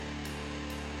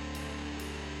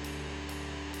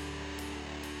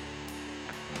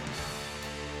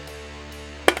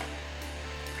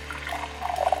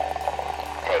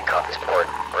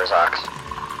servers, Ox.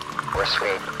 We're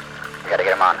sweet. We gotta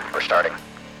get him on. We're starting.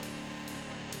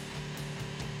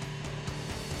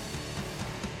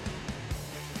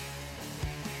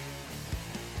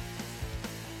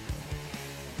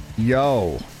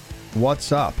 Yo,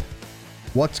 what's up?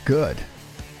 What's good?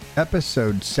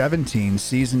 Episode 17,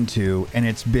 Season 2, and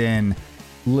it's been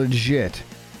legit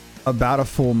about a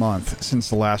full month since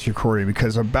the last recording,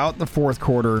 because about the fourth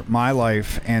quarter, my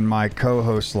life and my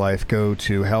co-host's life go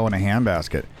to hell in a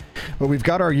handbasket. But we've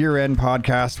got our year-end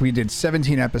podcast. We did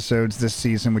 17 episodes this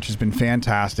season, which has been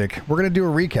fantastic. We're going to do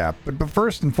a recap. But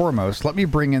first and foremost, let me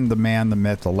bring in the man, the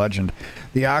myth, the legend,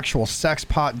 the actual sex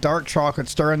pot, dark chocolate,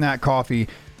 stir in that coffee.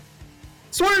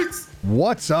 Sw33ts!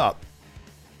 What's up?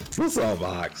 What's up,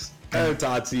 Ox? I haven't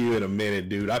talked to you in a minute,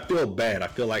 dude. I feel bad. I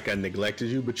feel like I neglected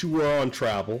you, but you were on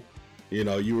travel. You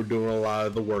know, you were doing a lot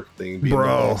of the work thing, being the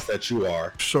boss that you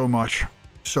are. So much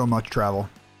travel.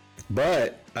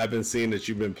 But I've been seeing that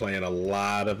you've been playing a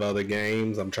lot of other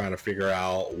games. I'm trying to figure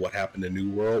out what happened to New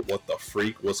World, what the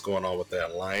freak, what's going on with the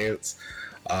Alliance.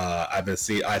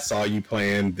 I saw you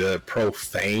playing the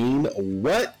Profane.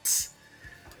 What?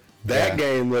 That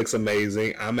game looks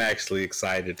amazing. I'm actually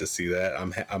excited to see that.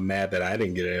 I'm mad that I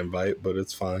didn't get an invite, but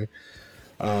it's fine.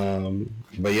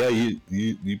 But yeah,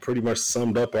 you pretty much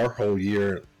summed up our whole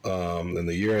year, and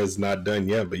the year is not done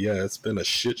yet. But yeah, it's been a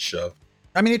shit show.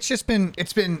 I mean, it's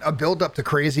been a build up to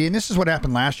crazy, and this is what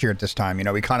happened last year at this time. You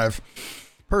know, we kind of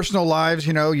personal lives.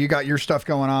 You know, you got your stuff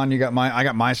going on. I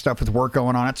got my stuff with work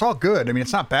going on. It's all good. I mean,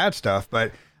 it's not bad stuff,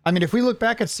 but. I mean, if we look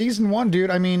back at season 1, dude,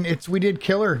 I mean, we did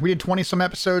killer. We did 20 some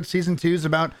episodes. Season 2 is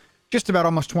just about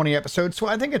almost 20 episodes. So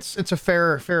I think it's a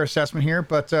fair assessment here.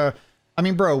 But I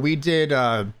mean, bro, we did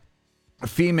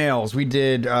females. We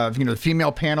did the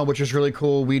female panel, which is really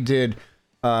cool. We did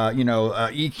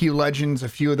EQ Legends. A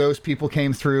few of those people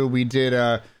came through. We did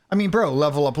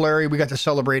Level Up Larry. We got to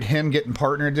celebrate him getting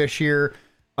partnered this year.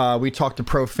 We talked to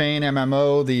Profane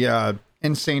MMO, the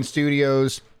Insane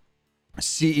Studios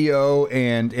CEO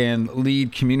and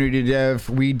lead community dev.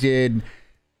 We did,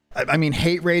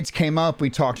 hate raids came up. We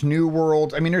talked New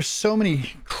World. I mean, there's so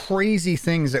many crazy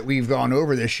things that we've gone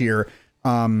over this year.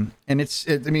 And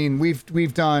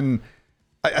we've done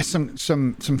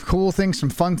some cool things, some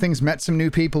fun things, met some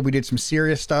new people. We did some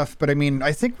serious stuff, but I mean,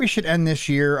 I think we should end this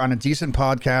year on a decent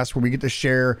podcast where we get to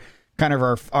share kind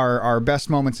of our best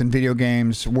moments in video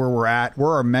games, where we're at,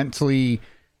 where our mentally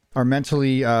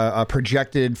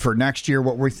projected for next year,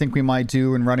 what we think we might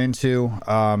do and run into.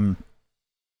 And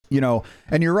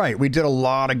you're right. I did a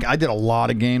lot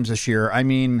of games this year. I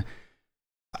mean,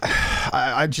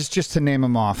 I just to name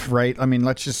them off, right? I mean,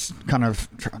 let's just kind of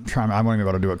try. I won't be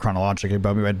able to do it chronologically,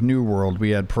 but we had New World, we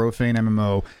had Profane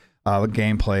MMO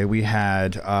gameplay, we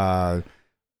had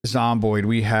Zomboid,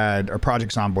 we had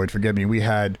Project Zomboid. Forgive me. We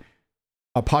had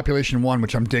Population 1,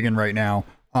 which I'm digging right now.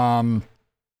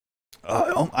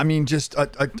 Just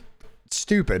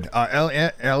stupid.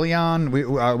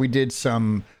 Elion. We did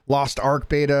some Lost Ark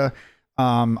beta.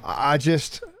 And we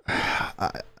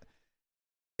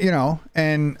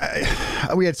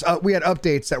had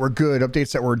updates that were good.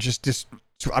 Updates that were just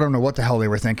I don't know what the hell they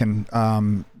were thinking.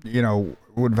 Wood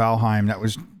Valheim, that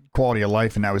was quality of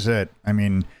life, and that was it. I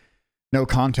mean, no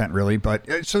content really,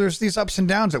 but so there's these ups and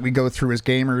downs that we go through as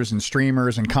gamers and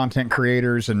streamers and content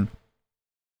creators and.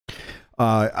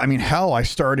 I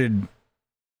started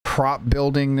prop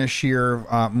building this year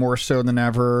more so than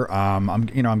ever. I'm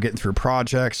getting through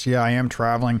projects. Yeah, I am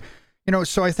traveling.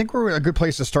 So I think we're a good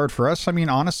place to start for us. I mean,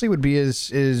 honestly, would be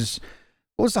is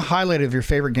what was the highlight of your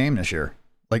favorite game this year?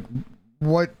 Like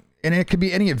what? And it could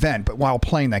be any event, but while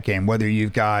playing that game, whether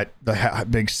you've got the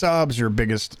big subs, your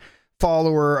biggest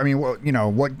follower. I mean,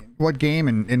 what game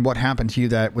and what happened to you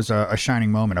that was a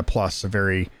shining moment, a plus, a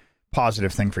very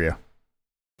positive thing for you?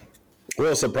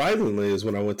 Well, surprisingly is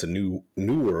when I went to New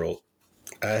World,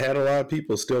 I had a lot of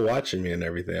people still watching me and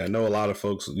everything. I know a lot of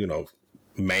folks,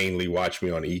 mainly watch me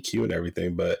on EQ and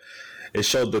everything, but it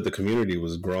showed that the community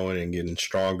was growing and getting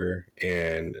stronger,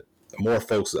 and more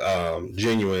folks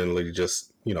genuinely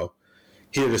just,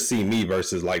 here to see me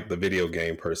versus like the video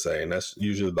game per se. And that's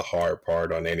usually the hard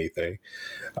part on anything.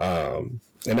 And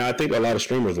I think a lot of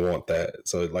streamers want that.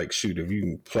 So like, shoot, if you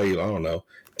can play, I don't know,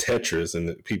 Tetris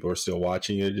and people are still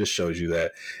watching you, it just shows you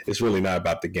that it's really not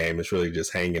about the game. It's really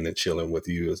just hanging and chilling with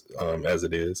you as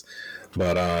it is.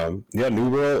 But New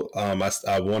World,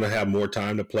 I want to have more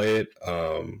time to play it.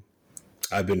 I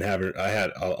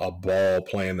had a ball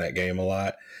playing that game a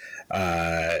lot.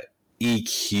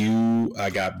 EQ, I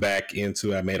got back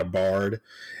into. I made a bard,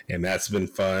 and that's been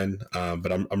fun.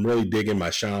 But I'm really digging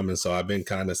my shaman, so I've been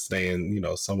kind of staying,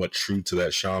 somewhat true to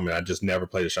that shaman. I just never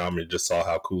played a shaman, just saw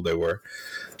how cool they were.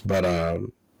 But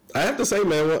I have to say,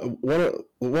 man,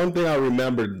 one thing I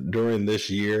remember during this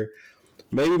year,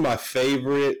 maybe my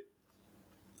favorite,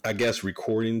 I guess,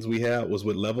 recordings we had was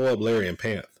with Level Up Larry and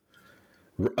Panth.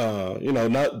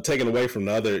 Not taken away from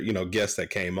the other, guests that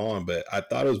came on, but I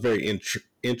thought it was very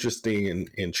interesting and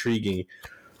intriguing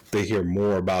to hear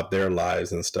more about their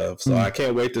lives and stuff. So I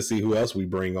can't wait to see who else we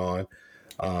bring on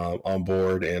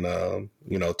board and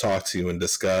talk to you and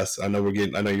discuss. I know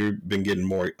you've been getting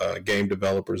more game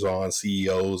developers on,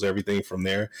 CEOs, everything from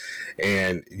there,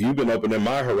 and you've been opening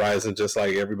my horizon, just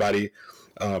like everybody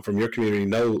from your community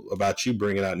know about you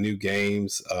bringing out new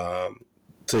games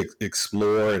to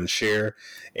explore and share.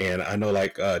 And I know,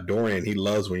 like Dorian, he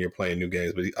loves when you're playing new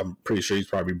games, but I'm pretty sure he's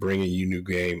probably bringing you new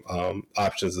game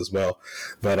options as well.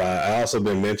 But I also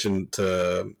been mentioned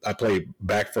I played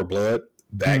Back for Blood.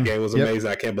 That game was amazing.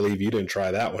 Yep. I can't believe you didn't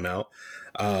try that one out.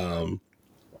 And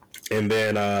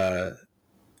then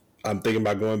I'm thinking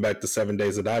about going back to 7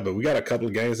 Days to Die, but we got a couple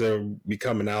of games that will be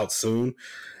coming out soon.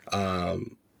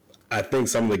 I think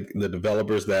some of the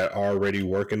developers that are already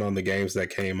working on the games that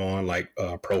came on, like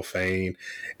Profane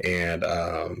and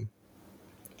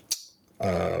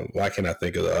why can't I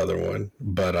think of the other one?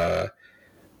 But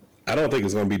I don't think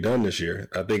it's going to be done this year.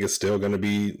 I think it's still going to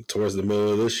be towards the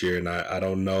middle of this year, and I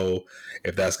don't know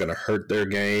if that's going to hurt their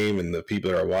game and the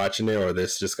people that are watching it, or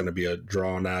this just going to be a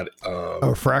drawn out.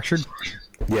 Fractured.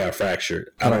 Yeah, Fractured.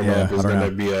 I don't know if it's going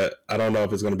to be I don't know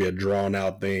if it's going to be a drawn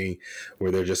out thing where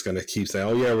they're just going to keep saying,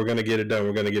 "Oh yeah, we're going to get it done.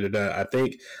 We're going to get it done." I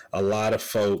think a lot of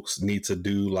folks need to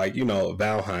do like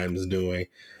Valheim's doing,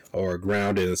 or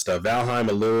Grounded and stuff. Valheim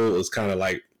a little is kind of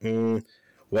like,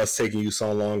 what's taking you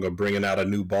so long of bringing out a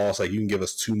new boss? Like, you can give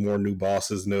us 2 more new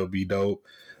bosses and it'll be dope.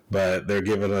 But they're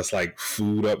giving us like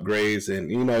food upgrades,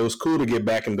 and it was cool to get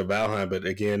back into Valheim, but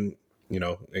again,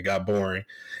 it got boring,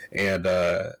 and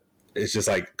it's just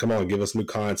like, come on, give us new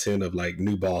content of like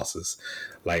new bosses.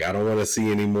 Like, I don't want to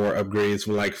see any more upgrades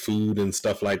from like food and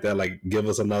stuff like that. Like, give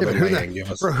us another land.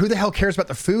 Bro, who the hell cares about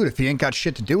the food if you ain't got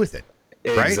shit to do with it?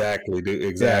 Exactly, right? Dude.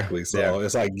 Exactly. So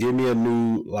it's like, give me a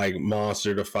new like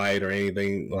monster to fight or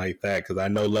anything like that. Because I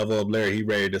know Level Up Larry, he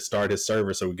ready to start his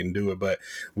server so we can do it. But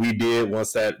we did,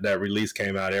 once that release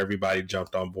came out, everybody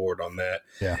jumped on board on that.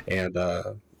 Yeah. And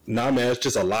man, it's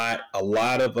just a lot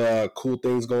of cool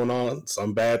things going on.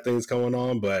 Some bad things going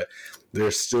on, but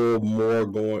there's still more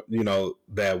going,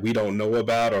 that we don't know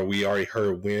about or we already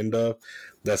heard wind of.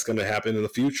 That's going to happen in the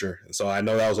future. So I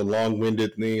know that was a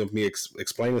long-winded thing of me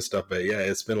explaining stuff, but yeah,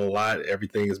 it's been a lot.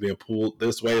 Everything is being pulled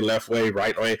this way, left way,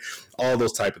 right way, all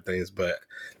those type of things. But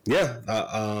yeah,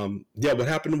 what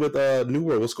happened with New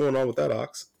World? What's going on with that,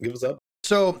 Ox? Give us up.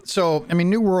 So I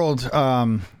mean, New World,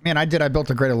 I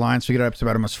built a great alliance. We got up to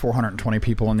about almost 420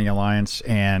 people in the alliance,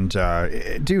 and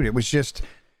dude, it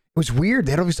was weird.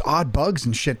 They had all these odd bugs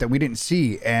and shit that we didn't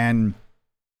see, and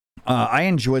I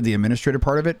enjoyed the administrative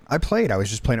part of it. I was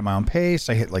just playing at my own pace.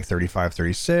 I hit like 35,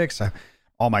 36.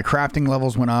 All my crafting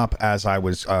levels went up as I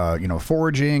was,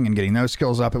 foraging and getting those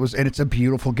skills up. It's a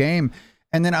beautiful game.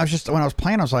 And then when I was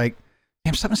playing, I was like,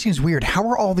 damn, something seems weird. How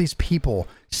are all these people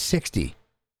 60?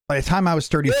 By the time I was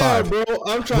 35, yeah, bro,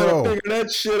 I'm trying to figure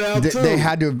that shit out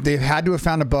too. They've had to have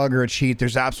found a bug or a cheat.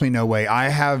 There's absolutely no way. I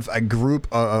have a group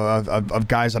of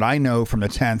guys that I know from the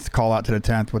 10th. Call out to the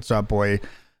 10th. What's up, boy?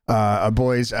 A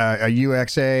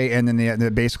UXA, and then they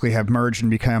basically have merged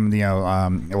and become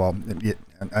Undead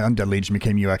Legion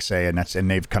became UXA,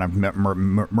 and they've kind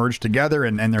of merged together,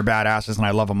 and they're badasses, and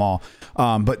I love them all.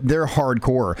 But they're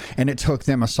hardcore, and it took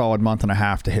them a solid month and a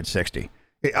half to hit 60.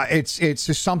 It's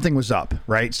just something was up,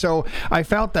 right? So I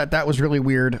felt that was really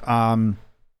weird, and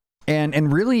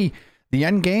really. The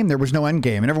end game, there was no end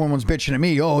game, and everyone was bitching at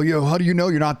me. Oh, how do you know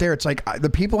you're not there? It's like, the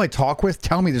people I talk with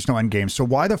tell me there's no end game. So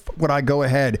why would I go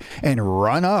ahead and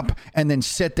run up and then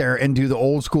sit there and do the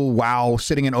old school WoW,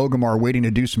 sitting in Ogamar waiting to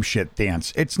do some shit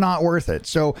dance? It's not worth it.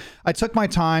 So I took my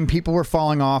time. People were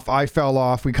falling off. I fell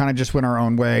off. We kind of just went our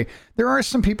own way. There are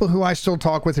some people who I still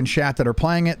talk with in chat that are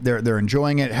playing it. They're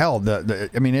enjoying it. Hell,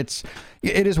 it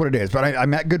is what it is. But I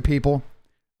met good people.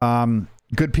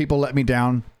 Good people let me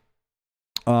down.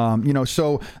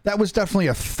 So that was definitely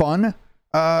a fun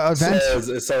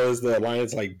event. So is the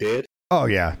alliance like dead? Oh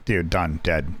yeah, dude, done,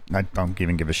 dead. I don't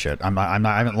even give a shit. I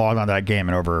haven't logged on to that game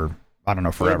in over, I don't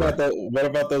know, forever. What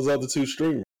about those other 2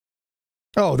 streamers?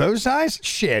 Oh, those guys?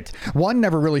 Shit. One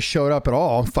never really showed up at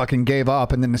all, fucking gave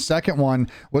up, and then the second one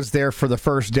was there for the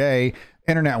first day.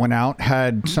 Internet went out,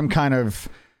 had some kind of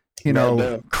know,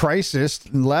 down. crisis,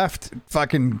 left,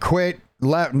 fucking quit,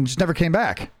 left, and just never came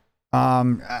back.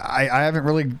 I haven't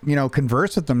really, you know,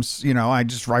 conversed with them. You know, I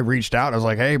reached out. I was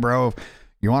like, hey, bro, if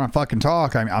you want to fucking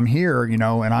talk, I'm here, you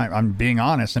know, and I'm being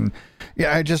honest. And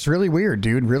yeah, it's just really weird,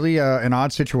 dude. Really an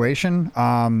odd situation.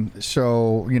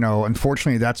 So, you know,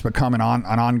 unfortunately, that's become an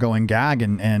ongoing gag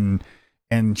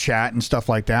and chat and stuff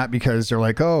like that, because they're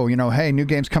like, oh, you know, hey, new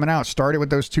game's coming out. Start it with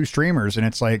those two streamers. And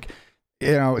it's like,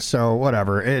 you know, so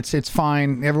whatever. It's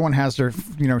fine. Everyone has their,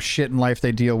 you know, shit in life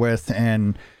they deal with,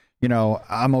 and you know,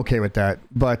 I'm okay with that.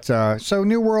 But so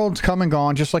New World's come and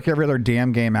gone, just like every other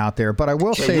damn game out there. But I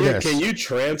will say this: can you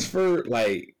transfer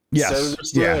like servers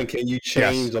still, and can you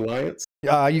change alliance?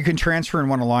 You can transfer in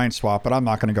one alliance swap, but I'm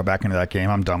not going to go back into that game.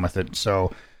 I'm done with it.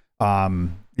 So,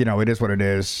 you know, it is what it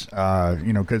is.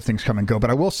 You know, good things come and go. But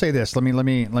I will say this: let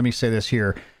me say this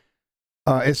here.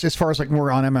 It's as far as like more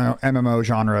on MMO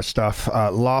genre stuff.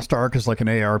 Lost Ark is like an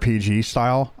ARPG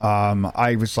style.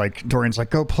 I was like, Dorian's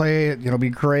like, go play it. It'll be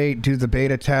great. Do the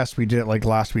beta test. We did it like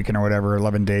last weekend or whatever,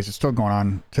 11 days. It's still going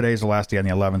on. Today's the last day on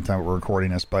the 11th that we're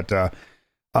recording this. But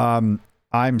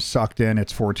I'm sucked in.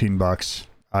 It's $14.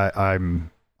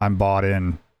 I'm bought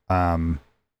in. I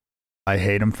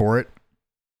hate him for it.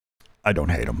 I don't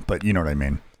hate him, but you know what I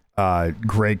mean.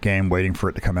 Great game, waiting for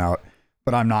it to come out.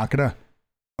 But I'm not gonna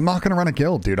run a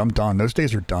guild, dude. I'm done. Those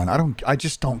days are done. I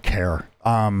just don't care.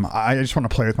 I just want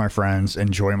to play with my friends,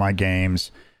 enjoy my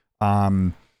games.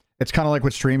 It's kind of like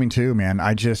with streaming too, man.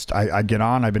 I get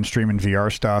on. I've been streaming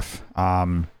VR stuff.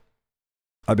 I've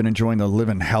been enjoying the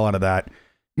living hell out of that.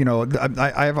 You know,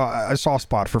 I have a soft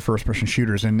spot for first person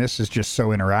shooters, and this is just so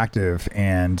interactive.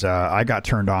 And I got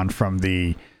turned on from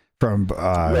Bunny,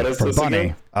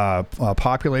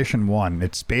 Population 1.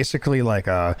 It's basically like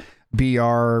a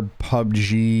BR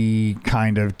PUBG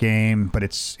kind of game, but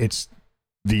it's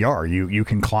VR. You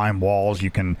can climb walls,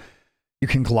 you can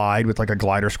glide with like a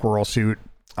glider squirrel suit.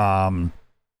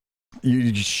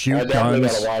 You just shoot I definitely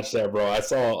guns. gotta watch that, bro. I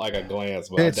saw like a glance,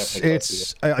 but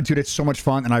it's dude, it's so much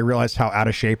fun, and I realized how out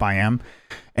of shape I am,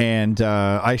 and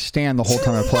I stand the whole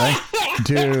time I play.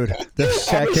 Dude, the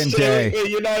second day,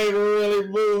 you're not even really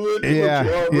moving.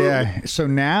 Yeah. So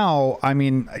now, I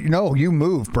mean, you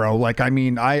move, bro. Like, I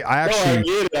mean, I actually. No, I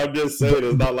get it. I'm just saying,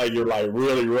 it's not like you're like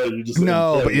really. You're just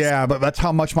but that's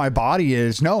how much my body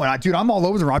is. No, and dude, I'm all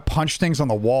over the room. I punch things on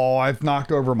the wall. I've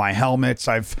knocked over my helmets.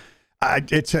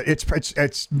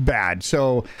 It's bad.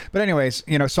 So, but anyways,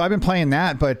 you know, so I've been playing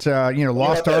that, but you know,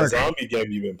 Lost Ark. Zombie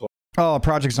game you've been playing. Oh,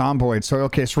 Project Zomboid. So,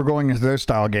 okay, so we're going into those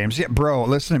style games. Yeah, bro,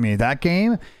 listen to me. That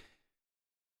game,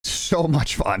 so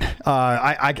much fun.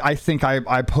 I think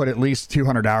I put at least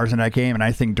 200 hours in that game, and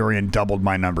I think Dorian doubled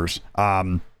my numbers.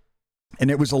 And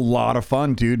it was a lot of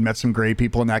fun, dude. Met some great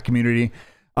people in that community.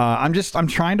 I'm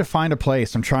trying to find a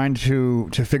place. I'm trying to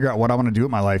figure out what I want to do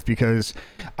with my life, because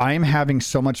I am having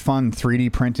so much fun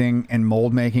 3D printing and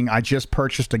mold making. I just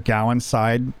purchased a gallon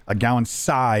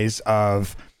size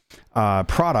of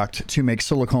product to make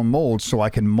silicone molds so I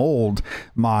can mold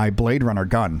my Blade Runner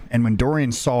gun. And when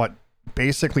Dorian saw it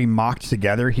basically mocked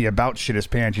together, he about shit his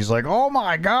pants. He's like, oh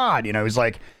my God. You know,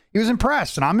 he was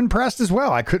impressed, and I'm impressed as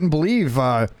well. I couldn't believe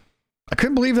that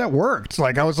worked.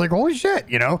 Like, I was like, holy shit,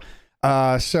 you know?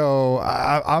 So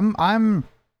I'm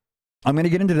going to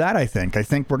get into that. I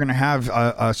think we're going to have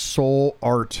a soul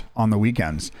art on the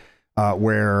weekends,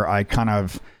 where I kind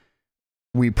of,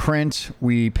 we print,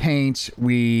 we paint,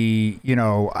 we, you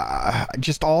know,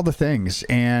 just all the things.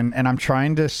 And I'm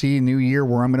trying to see new year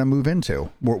where I'm going to move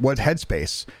into, what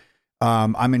headspace.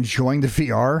 I'm enjoying the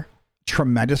VR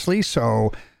tremendously.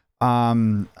 So,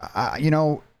 you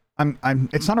know,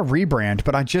 it's not a rebrand,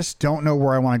 but I just don't know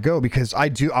where I want to go, because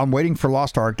I'm waiting for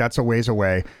Lost Ark. That's a ways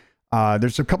away.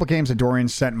 There's a couple games that Dorian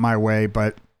sent my way,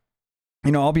 but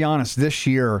you know, I'll be honest, this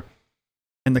year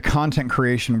in the content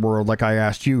creation world, like I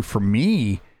asked you, for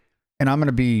me, and I'm going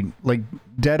to be like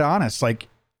dead honest, like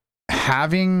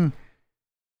having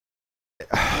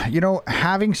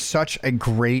such a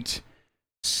great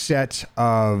set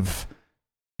of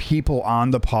people on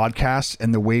the podcast,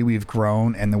 and the way we've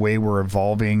grown and the way we're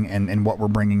evolving and what we're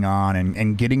bringing on,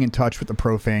 and getting in touch with the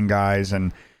Profane guys.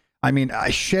 And I mean,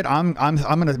 I'm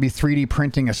going to be 3D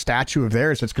printing a statue of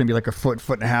theirs that's going to be like a foot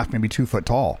and a half, maybe 2 foot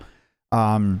tall.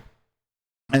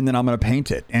 And then I'm going to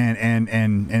paint it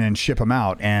and ship them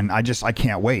out. And I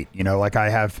can't wait. You know, like I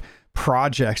have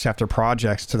projects after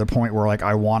projects to the point where like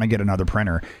I want to get another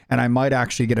printer, and I might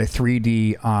actually get a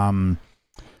 3D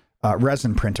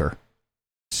resin printer.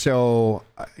 So,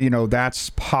 you know,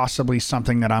 that's possibly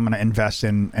something that I'm going to invest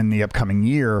in the upcoming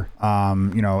year.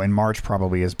 You know, in March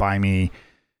probably, is buy me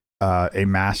a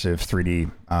massive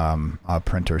 3D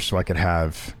printer, so I could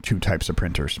have 2 types of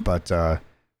printers. But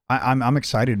I'm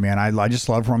excited, man. I just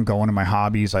love where I'm going in my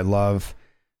hobbies. I love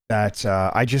that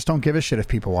I just don't give a shit if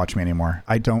people watch me anymore.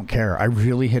 I don't care. I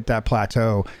really hit that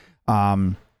plateau.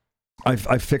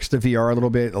 I've fixed the VR a little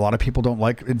bit. A lot of people don't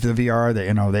like the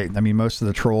VR. I mean, most of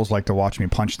the trolls like to watch me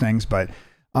punch things, but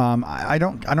I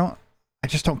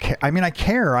just don't care. I mean, I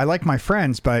care. I like my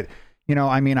friends, but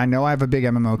I mean, I know I have a big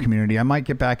MMO community. I might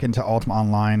get back into Ultima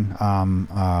Online,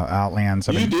 Outlands.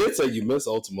 You did say you miss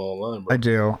Ultima Online, bro. I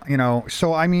do,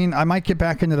 so I mean, I might get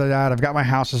back into that. I've got my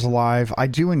houses alive. I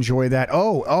do enjoy that.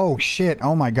 Oh shit.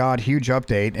 Oh my God. Huge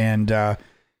update. And,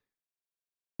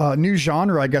 new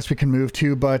genre, I guess we can move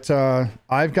to, but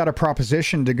I've got a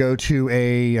proposition to go to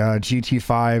a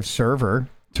GT5 server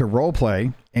to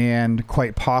roleplay and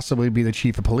quite possibly be the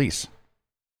chief of police.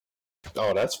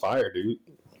 Oh, that's fire, dude.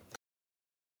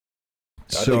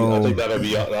 So I think that'd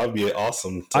be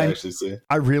awesome to actually see.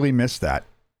 I really miss that.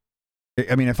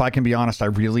 I mean, if I can be honest, I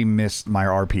really missed my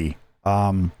RP.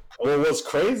 Well, what's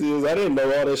crazy is I didn't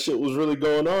know all that shit was really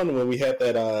going on when we had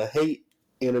that hate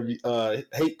interview,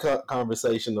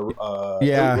 conversation.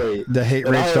 The hate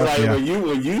rate stuff. Like,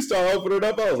 when you start opening it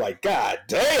up, I was like, God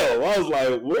damn! I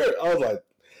was like,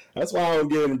 that's why I don't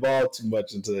get involved too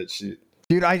much into that shit.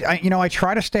 Dude, I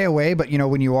try to stay away, but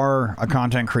when you are a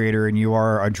content creator and you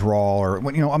are a draw, or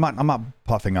I'm not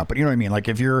puffing up, but you know what I mean. Like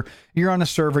if you're on a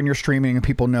server and you're streaming and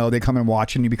people know, they come and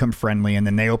watch and you become friendly, and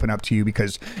then they open up to you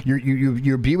because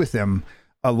you be with them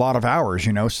a lot of hours,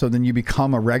 so then you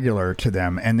become a regular to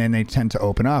them, and then they tend to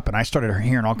open up. And I started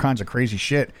hearing all kinds of crazy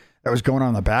shit that was going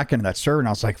on the back end of that server, and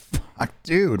I was like, fuck,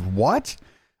 dude, what?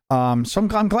 So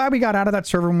I'm glad we got out of that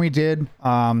server when we did.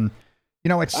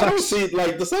 It sucks. I don't see,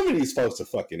 like, some of these folks are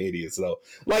fucking idiots, though.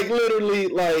 Like, literally,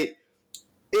 like,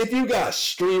 if you got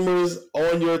streamers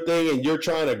on your thing and you're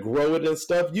trying to grow it and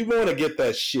stuff, you want to get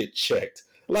that shit checked.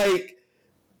 Like,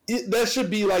 that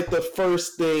should be, like, the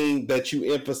first thing that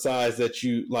you emphasize that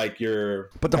you, like,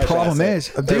 your... But the problem is,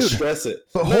 dude... stress it.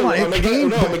 But hold on, I'm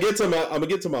gonna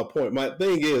get to my point. My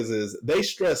thing is they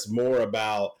stress more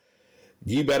about,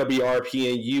 you better be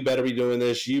RPing, you better be doing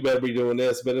this, you better be doing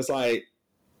this, but it's like,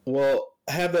 well,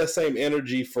 have that same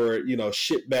energy for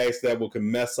shitbags that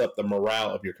can mess up the morale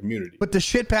of your community. But the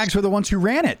shitbags are the ones who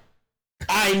ran it.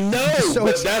 I know, so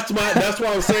but that's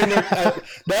why I'm saying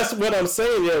that's what I'm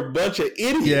saying. They're a bunch of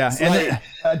idiots. Yeah,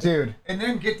 and dude, and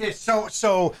then get this.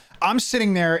 So I'm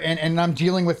sitting there and I'm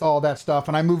dealing with all that stuff,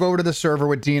 and I move over to the server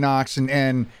with Denox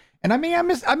and I mean I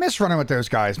miss running with those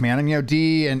guys, man. And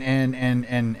D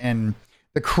and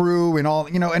the crew and all,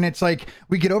 and it's like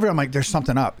we get over it. I'm like, there's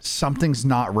something up. Something's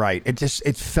not right.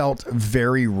 It felt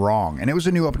very wrong. And it was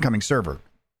a new up and coming server.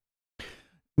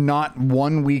 Not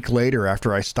 1 week later,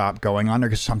 after I stopped going on there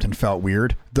because something felt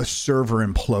weird, the server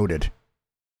imploded.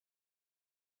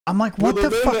 I'm like, what the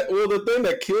fuck? The thing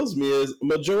that kills me is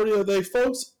majority of they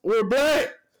folks were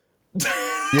black.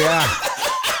 Yeah,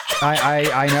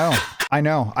 I know.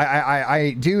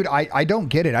 Dude, I don't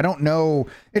get it. I don't know.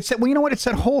 It's, well, you know what? It's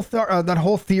that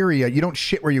whole theory. You don't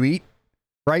shit where you eat,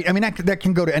 right? I mean, that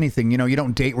can go to anything. You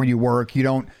don't date where you work. You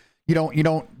don't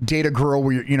date a girl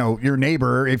where your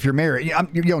neighbor, if you're married.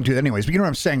 You don't do that anyways. But you know what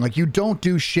I'm saying? Like, you don't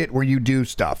do shit where you do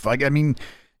stuff. Like, I mean,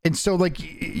 and so like,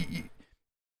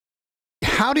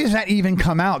 how does that even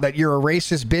come out that you're a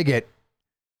racist bigot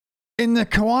in the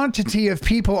quantity of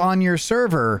people on your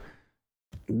server?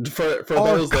 For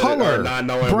those color, that are not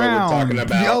knowing brown, what we're talking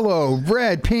about, yellow,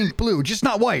 red, pink, blue, just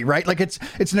not white, right? Like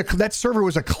that server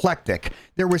was eclectic.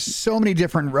 There was so many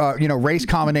different race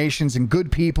combinations and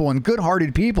good people and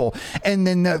good-hearted people, and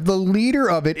then the leader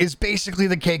of it is basically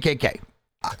the KKK.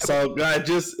 So, guys,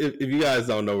 just if you guys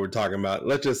don't know what we're talking about,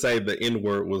 let's just say the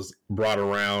N-word was brought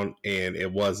around and it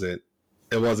wasn't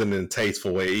in a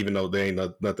tasteful way, even though there ain't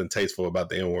nothing tasteful about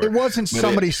the N-word. It wasn't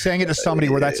somebody saying it to somebody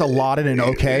where that's allotted and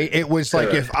okay. It was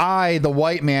like if I, the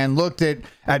white man, looked at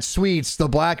Sw33ts, the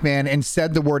black man, and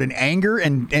said the word in anger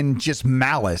and just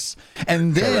malice.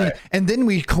 And then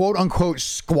we quote unquote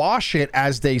squash it,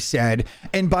 as they said.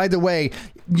 And by the way,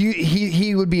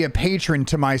 he would be a patron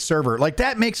to my server. Like,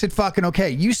 that makes it fucking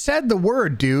okay. You said the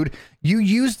word, dude. You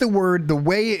used the word the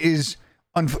way it is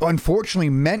unfortunately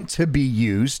meant to be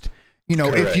used.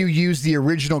 Correct. If you use the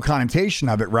original connotation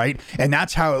of it, right? And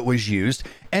that's how it was used.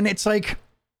 And it's like,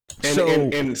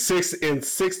 and 60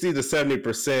 to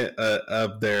 70%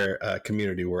 of their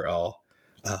community were all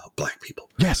black people.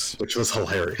 Yes. Which was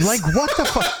hilarious. Like, what the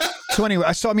fuck? So anyway,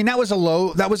 that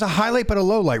was a highlight, but a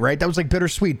low light, right? That was like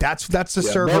bittersweet. That's the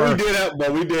server.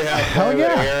 But we did have Hell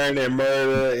yeah. Aaron and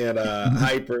Murder and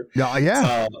Hyper.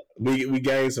 Yeah. So we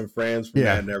gained some friends from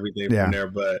that and everything from there.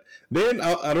 But then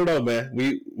I don't know, man.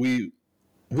 We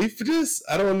just,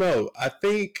 I don't know. I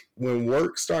think when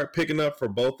work start picking up for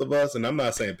both of us, and I'm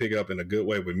not saying pick up in a good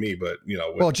way with me, but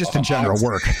just in general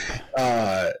work.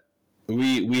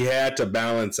 We had to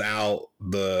balance out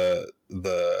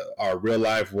our real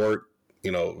life work,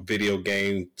 video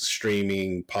game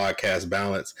streaming, podcast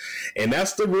balance, and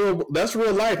that's real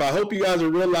life. I hope you guys are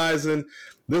realizing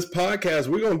this podcast.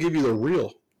 We're gonna give you the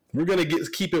real. We're gonna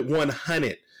keep it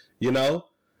 100.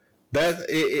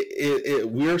 That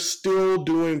we're still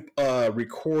doing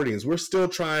recordings. We're still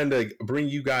trying to bring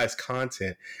you guys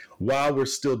content while we're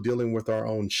still dealing with our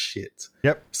own shit.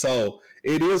 Yep. So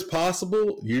it is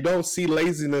possible. You don't see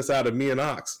laziness out of me and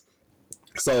Ox.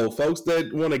 So folks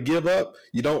that want to give up,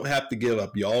 you don't have to give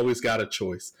up. You always got a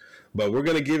choice. But we're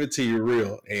gonna give it to you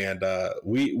real, and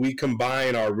we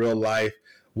combine our real life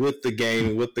with the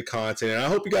game, with the content, and I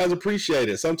hope you guys appreciate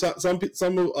it. Sometimes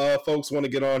some folks want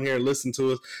to get on here and listen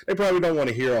to us. They probably don't want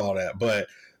to hear all that, but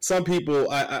some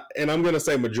people, and I'm going to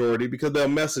say majority, because they'll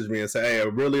message me and say, "Hey, I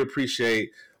really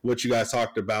appreciate what you guys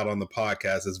talked about on the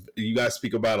podcast. You guys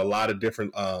speak about a lot of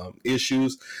different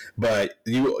issues, but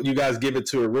you guys give it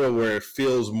to a real where it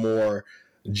feels more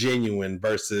genuine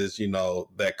versus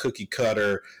that cookie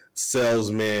cutter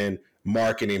salesman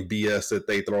marketing BS that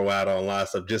they throw out on live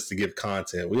stuff just to give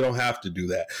content. We don't have to do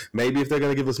that. Maybe if they're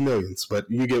going to give us millions, but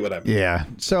you get what I mean. Yeah.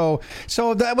 So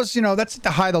that was, that's the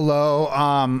high, the low.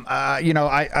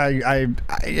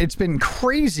 It's been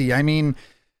crazy. I mean,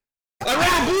 I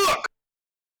read a book.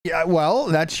 Yeah. Well,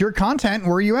 that's your content.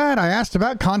 Where are you at? I asked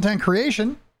about content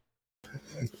creation.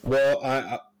 Well,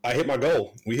 I hit my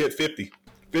goal. We hit 50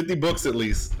 books at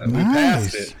least. Nice. We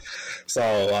passed it.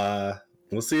 So,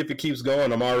 we'll see if it keeps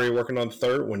going. I'm already working on the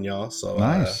third one, y'all. So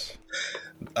nice.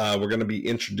 We're going to be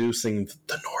introducing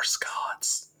the Norse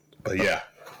gods. But yeah,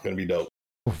 going to be dope.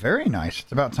 Well, very nice.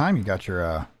 It's about time you got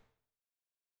your,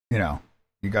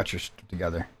 you got your stuff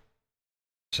together.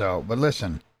 So, but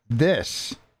listen,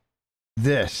 this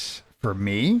for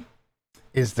me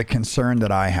is the concern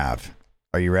that I have.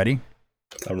 Are you ready?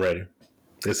 I'm ready.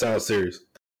 It sounds serious.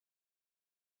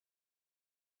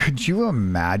 Could you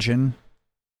imagine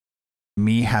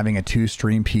me having a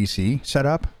 2-stream PC set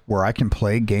up where I can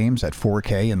play games at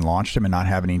 4K and launch them and not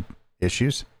have any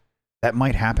issues? That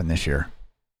might happen this year.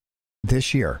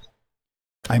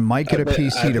 I might get a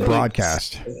PC to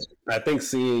broadcast. I think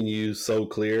seeing you so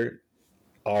clear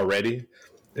already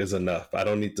is enough. I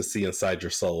don't need to see inside your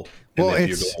soul. Well,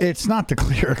 it's not the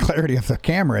clarity of the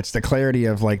camera. It's the clarity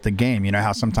of like the game. You know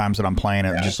how sometimes when I'm playing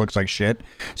it just looks like shit.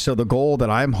 So the goal that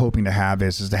I'm hoping to have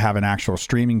is to have an actual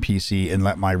streaming PC and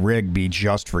let my rig be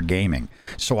just for gaming.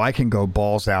 So I can go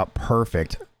balls out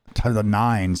perfect to the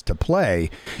nines to play,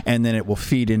 and then it will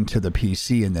feed into the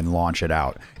PC and then launch it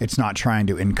out. It's not trying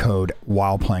to encode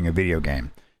while playing a video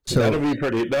game. So that'll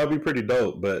be pretty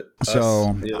dope. But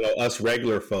us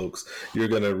regular folks, you're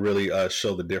gonna really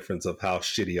show the difference of how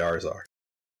shitty ours are.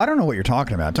 I don't know what you're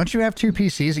talking about. Don't you have 2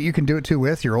 PCs that you can do it to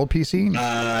with your old PC?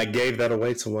 I gave that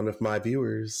away to one of my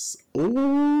viewers. Ooh.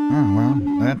 Oh,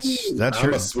 well, that's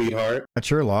I'm a sweetheart. That's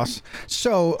your loss.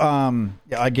 So,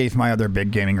 I gave my other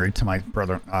big gaming rig to my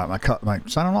brother, my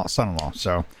son-in-law.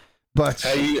 So, but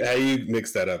how you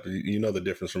mix that up? You know the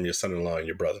difference from your son-in-law and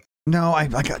your brother. No, I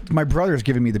got my brother's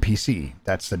giving me the PC.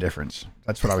 That's the difference.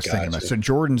 That's what I was thinking about. So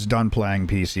Jordan's done playing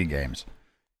PC games,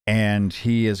 and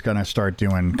he is going to start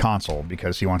doing console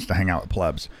because he wants to hang out with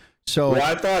plebs. So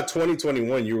I thought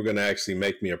 2021 you were going to actually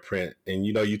make me a print, and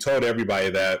you told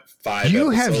everybody that 5. You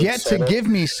have yet to give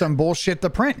me some bullshit to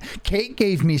print. Kate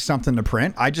gave me something to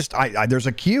print. I there's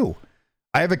a queue.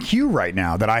 I have a queue right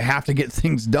now that I have to get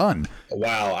things done.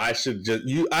 Wow, I should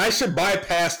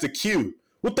bypass the queue.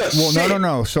 What the shit?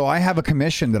 No. So I have a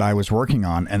commission that I was working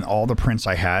on, and all the prints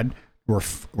I had were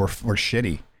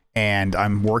shitty. And I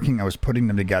was putting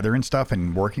them together and stuff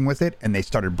and working with it, and they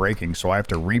started breaking. So I have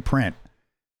to reprint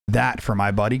that for my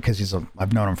buddy because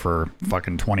I've known him for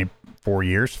fucking 25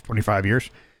 years.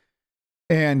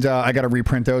 And I got to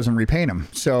reprint those and repaint them.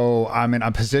 So I'm in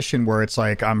a position where it's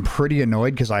like I'm pretty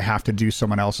annoyed because I have to do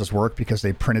someone else's work because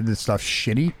they printed this stuff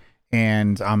shitty,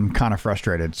 and I'm kind of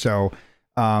frustrated. So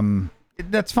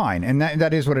that's fine, and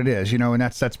that is what it is, and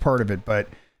that's part of it. But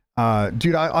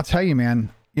dude, I'll tell you, man,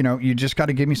 you just got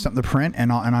to give me something to print,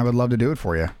 and I would love to do it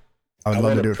for you. I would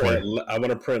love to do it for you. I want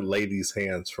to print ladies'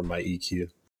 hands for my EQ.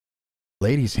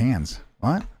 Ladies' hands?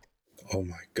 What? Oh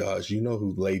my gosh, you know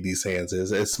who Ladies' Hands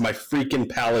is? It's my freaking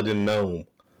paladin gnome.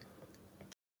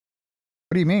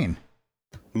 What do you mean?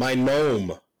 My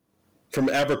gnome from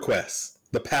EverQuest,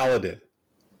 the paladin.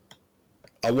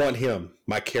 I want him,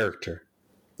 my character.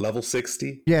 Level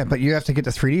 60. Yeah, but you have to get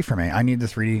the 3D for me. I need the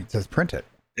 3D to print it.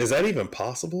 Is that even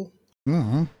possible?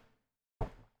 Mm-hmm.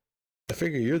 I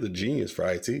figure you're the genius for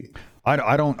IT.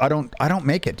 I don't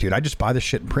make it, dude. I just buy the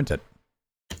shit and print it.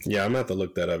 Yeah, I'm gonna have to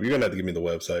look that up. You're gonna have to give me the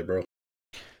website, bro.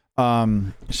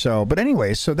 But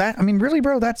anyway, so that, I mean, really,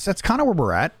 bro, that's kind of where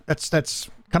we're at. That's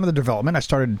kind of the development. I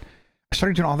started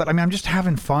doing all that. I mean, I'm just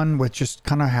having fun with just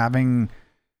kind of having,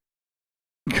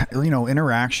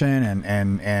 interaction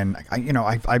and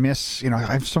I miss,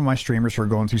 I have some of my streamers who are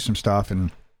going through some stuff,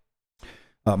 and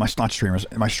my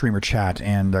streamer chat,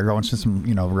 and they're going through some,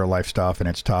 real life stuff, and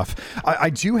it's tough. I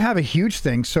do have a huge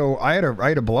thing. So I had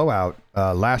a blowout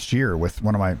last year with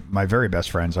one of my very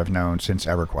best friends I've known since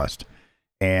EverQuest.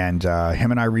 And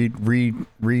him and I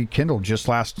rekindled just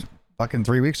last fucking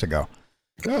 3 weeks ago.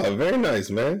 Oh, very nice,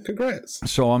 man. Congrats.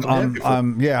 So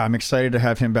I'm excited to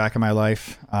have him back in my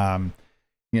life.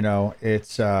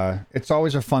 It's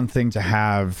always a fun thing to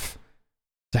have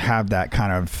that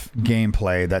kind of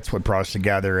gameplay. That's what brought us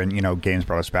together, and games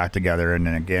brought us back together, and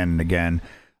then again and again.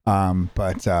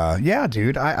 Yeah,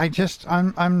 dude,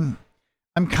 I'm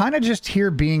kind of just here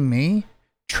being me,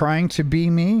 trying to be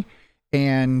me,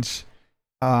 and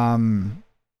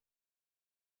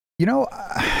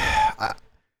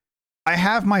I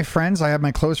have my friends, I have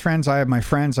my close friends, I have my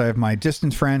friends, I have my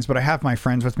distant friends, but I have my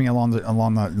friends with me along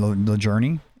the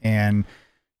journey. And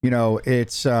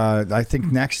it's I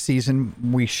think next season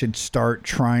we should start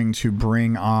trying to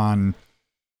bring on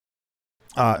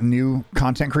new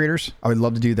content creators. I would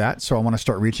love to do that, so I want to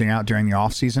start reaching out during the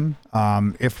off season.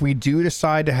 If we do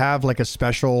decide to have like a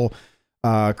special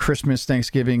Christmas,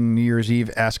 Thanksgiving, New Year's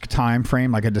Eve-esque time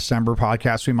frame, like a December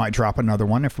podcast, we might drop another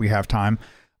one if we have time.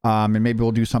 And maybe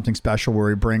we'll do something special where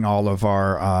we bring all of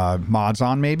our mods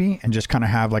on, maybe, and just kind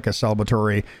of have like a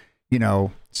celebratory,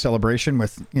 celebration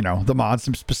with, the mods,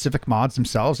 some specific mods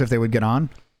themselves, if they would get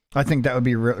on. I think that would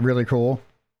be really cool.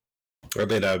 I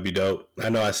think that would be dope. I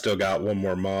know I still got one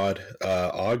more mod,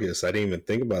 August. I didn't even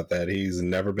think about that. He's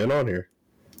never been on here.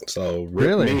 So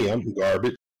really, me, I'm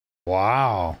garbage.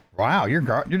 Wow,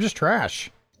 you're just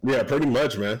trash. Yeah, pretty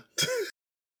much, man.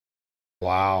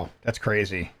 Wow, that's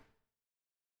crazy.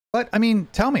 But I mean,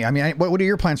 tell me. I mean, what are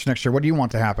your plans for next year? What do you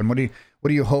want to happen? What do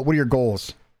you hope? What are your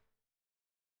goals?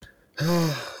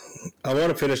 I want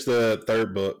to finish the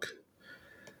third book.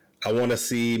 I want to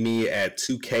see me at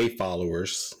 2K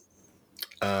followers.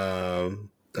 And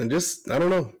just, I don't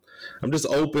know. I'm just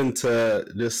open to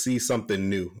just see something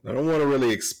new. I don't want to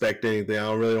really expect anything. I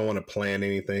don't want to plan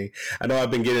anything. I know I've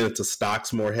been getting into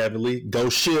stocks more heavily. Go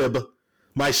Shib.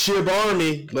 My Shib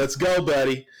army. Let's go,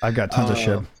 buddy. I've got tons of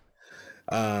Shib.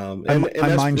 I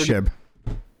mine Shib.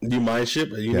 You mine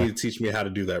Shib? You need to teach me how to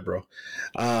do that, bro.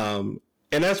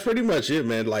 And that's pretty much it,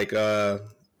 man. Like,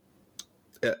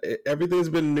 everything's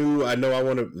been new. I know I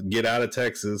want to get out of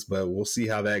Texas, but we'll see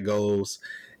how that goes.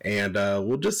 And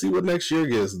we'll just see what next year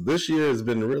gets. This year has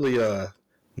been really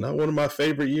not one of my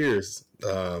favorite years.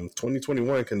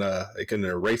 2021 can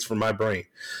erase from my brain.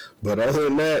 But other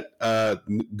than that,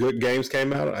 good games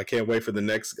came out. I can't wait for the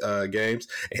next games.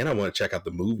 And I want to check out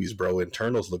the movies, bro.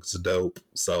 Internals looks dope.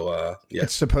 So, yeah.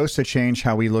 It's supposed to change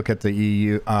how we look at the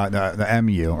EU, the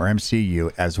MU or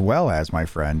MCU, as well as, my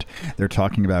friend, they're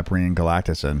talking about bringing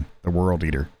Galactus in, the World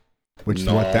Eater. Which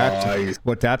nice.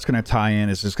 what that's going to tie in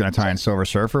is just going to tie in Silver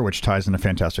Surfer, which ties into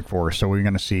Fantastic Four. So we're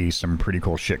going to see some pretty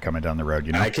cool shit coming down the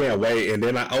road. I can't wait. And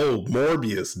then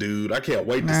Morbius, dude. I can't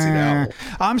wait to see that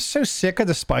one. I'm so sick of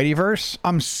the Spideyverse.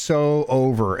 I'm so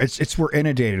over. We're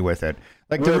inundated with it.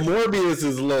 Like, Morbius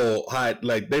is a little hot.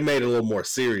 Like, they made it a little more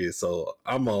serious, so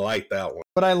I'm gonna like that one.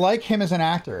 But I like him as an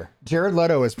actor. Jared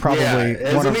Leto is probably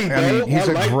one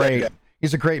of.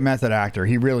 He's a great method actor.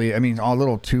 He really, a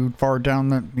little too far down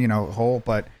the, hole,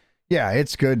 but yeah,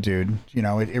 it's good, dude.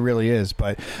 It really is.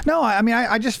 But no,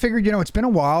 I just figured, it's been a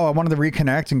while. I wanted to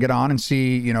reconnect and get on and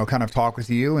see, kind of talk with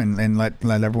you and let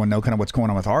everyone know kind of what's going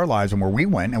on with our lives and where we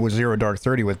went. It was Zero Dark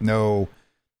 30 with no,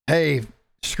 hey,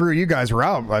 screw you guys, we're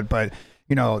out. But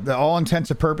the all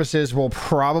intents and purposes, we'll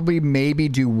probably maybe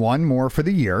do one more for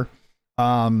the year.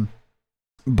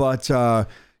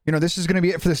 This is going to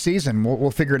be it for the season.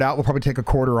 We'll figure it out. We'll probably take a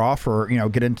quarter off or,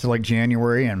 get into like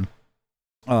January and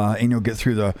get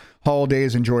through the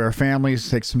holidays, enjoy our families,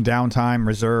 take some downtime,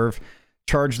 reserve,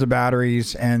 charge the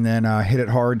batteries, and then hit it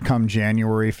hard come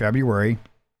January, February.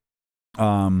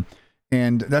 And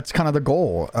that's kind of the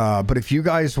goal. But if you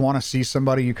guys want to see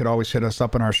somebody, you could always hit us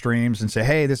up in our streams and say,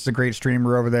 hey, this is a great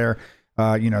streamer over there.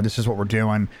 This is what we're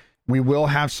doing. We will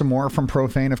have some more from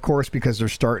Profane, of course, because they're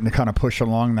starting to kind of push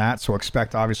along that. So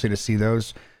expect obviously to see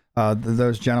those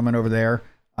gentlemen over there.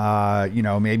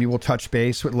 Maybe we'll touch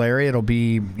base with Larry. It'll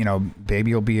be,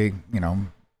 baby will be,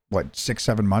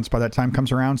 6-7 months by that time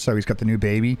comes around. So he's got the new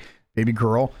baby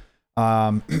girl. We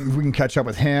can catch up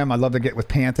with him. I'd love to get with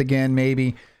Panth again,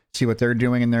 maybe see what they're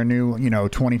doing in their new,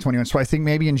 2021. So I think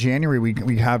maybe in January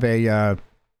we have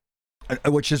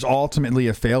which is ultimately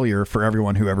a failure for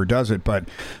everyone who ever does it. But,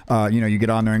 you get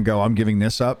on there and go, I'm giving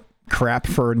this up crap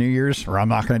for New Year's, or I'm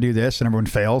not going to do this, and everyone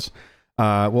fails.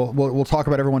 We'll talk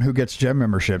about everyone who gets gym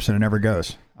memberships and it never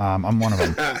goes. I'm one of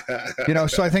them.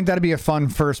 So I think that'd be a fun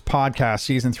first podcast,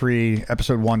 season 3,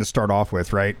 episode 1 to start off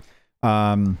with, right?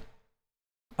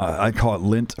 I call it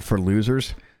Lint for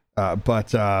Losers. I'm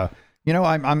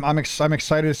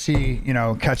excited to see,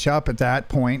 catch up at that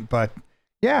point. But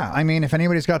yeah, I mean, if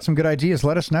anybody's got some good ideas,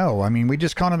 let us know. I mean, we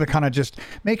just kind of just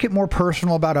make it more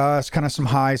personal about us, kind of some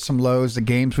highs, some lows, the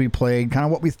games we played, kind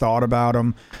of what we thought about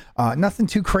them. Nothing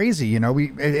too crazy, and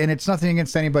it's nothing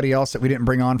against anybody else that we didn't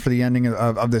bring on for the ending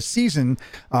of this season.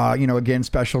 Again,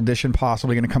 special edition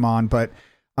possibly going to come on, but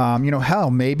hell,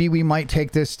 maybe we might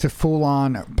take this to full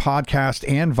on podcast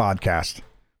and vodcast.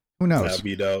 Who knows? That'd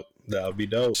be dope. That would be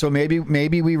dope. So maybe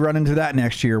we run into that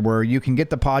next year where you can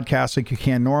get the podcast like you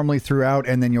can normally throughout,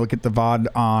 and then you'll get the VOD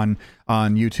on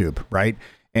YouTube, right?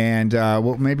 And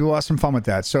maybe we'll have some fun with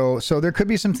that. So there could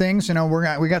be some things,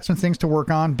 we got some things to work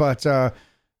on, but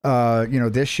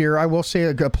this year I will say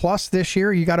a plus this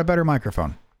year, you got a better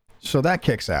microphone, so that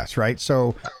kicks ass, right?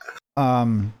 So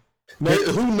who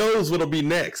knows what'll be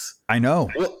next? I know.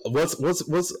 What's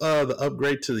the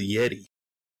upgrade to the Yeti?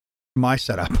 My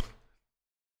setup.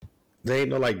 They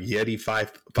ain't no like Yeti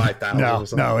 5000 or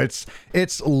something. No, it's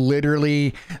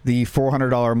literally the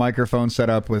 $400 microphone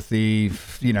setup with the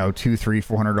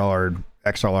 $400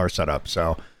 XLR setup.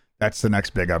 So that's the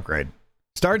next big upgrade.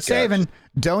 Start saving,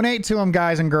 donate to them,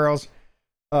 guys and girls.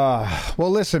 Well,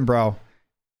 listen, bro,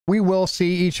 we will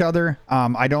see each other.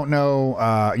 I don't know,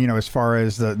 as far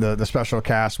as the special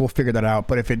cast, we'll figure that out.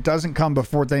 But if it doesn't come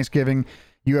before Thanksgiving,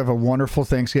 you have a wonderful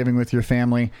Thanksgiving with your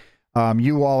family.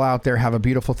 You all out there have a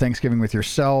beautiful Thanksgiving with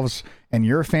yourselves and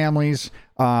your families.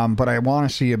 But I want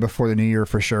to see you before the new year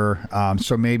for sure.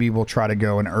 So maybe we'll try to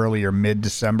go in early or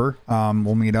mid-December.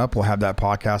 We'll meet up. We'll have that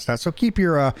podcast out. So keep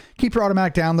your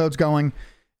automatic downloads going.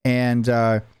 And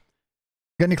got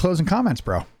any closing comments,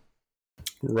 bro?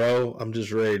 Bro, I'm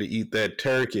just ready to eat that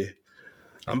turkey.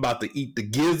 I'm about to eat the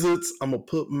gizzards. I'm gonna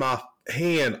put my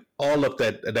hand all up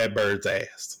that bird's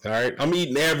ass. All right, I'm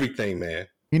eating everything, man.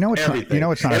 Everything.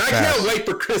 It's not. And its I ass. can't wait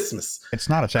for Christmas. It's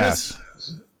not its ass.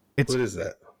 What is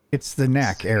that? It's the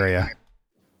neck area.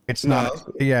 It's not.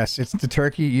 Yes, it's the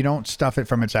turkey. You don't stuff it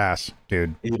from its ass,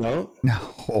 dude. You don't? No.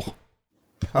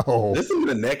 Oh. This is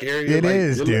the neck area. It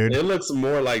is, dude. It looks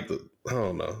more like the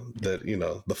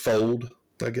fold,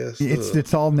 I guess.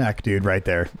 It's all neck, dude, right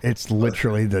there. It's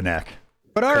literally the neck.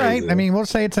 But all right, I mean, we'll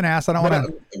say it's an ass. I don't want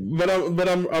to. But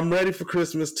I'm ready for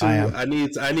Christmas too. I'm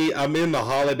in the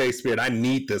holiday spirit. I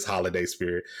need this holiday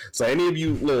spirit. So any of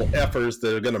you little effers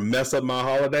that are gonna mess up my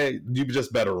holiday, you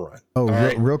just better run. Oh,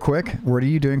 real quick, what are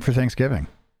you doing for Thanksgiving?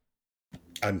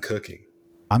 I'm cooking.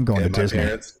 I'm going to Disney.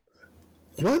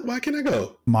 What? Why can't I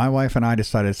go? My wife and I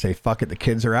decided to say, fuck it. The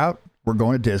kids are out. We're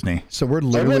going to Disney. So we're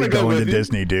literally going to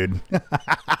Disney, dude.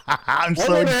 I'm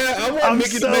so excited.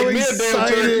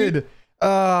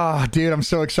 Dude, I'm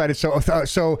so excited.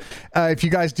 So if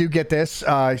you guys do get this,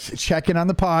 check in on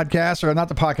the podcast, or not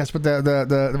the podcast, but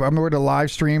I'm going to live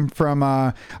stream from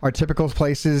our typical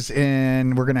places,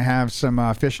 and we're going to have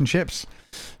some fish and chips.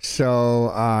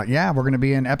 So we're going to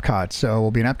be in Epcot. So we'll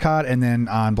be in Epcot, and then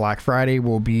on Black Friday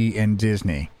we'll be in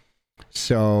Disney.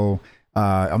 So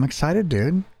I'm excited,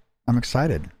 dude. I'm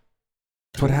excited.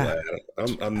 That's what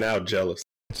happens. I'm now jealous.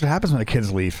 That's what happens when the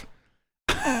kids leave.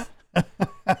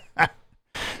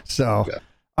 So,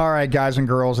 all right, guys and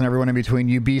girls and everyone in between,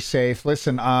 you be safe.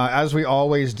 Listen, as we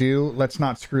always do, let's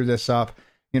not screw this up.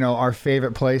 Our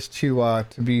favorite place to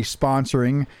be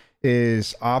sponsoring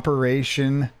is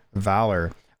Operation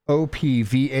Valor,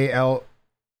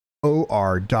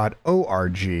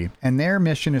 OPVALOR.org. And their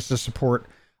mission is to support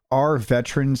our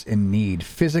veterans in need,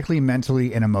 physically,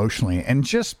 mentally, and emotionally. And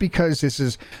just because this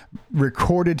is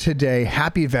recorded today,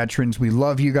 happy veterans. We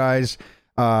love you guys.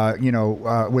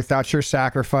 Without your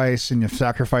sacrifice and the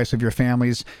sacrifice of your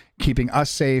families, keeping us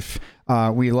safe,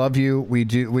 we love you. We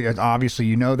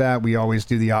obviously, that we always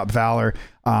do the Op Valor.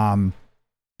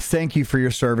 thank you for your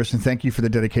service and thank you for the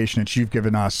dedication that you've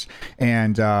given us.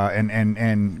 And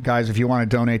guys, if you want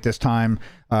to donate this time,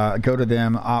 go to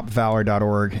them,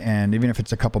 opvalor.org, and even if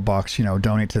it's a couple bucks,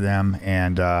 donate to them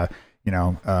and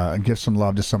give some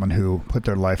love to someone who put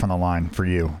their life on the line for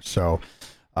you. So,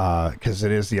 because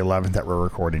it is the 11th that we're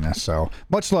recording this. So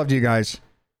much love to you guys.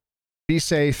 Be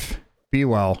safe. Be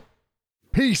well.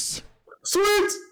 Peace. Sweet.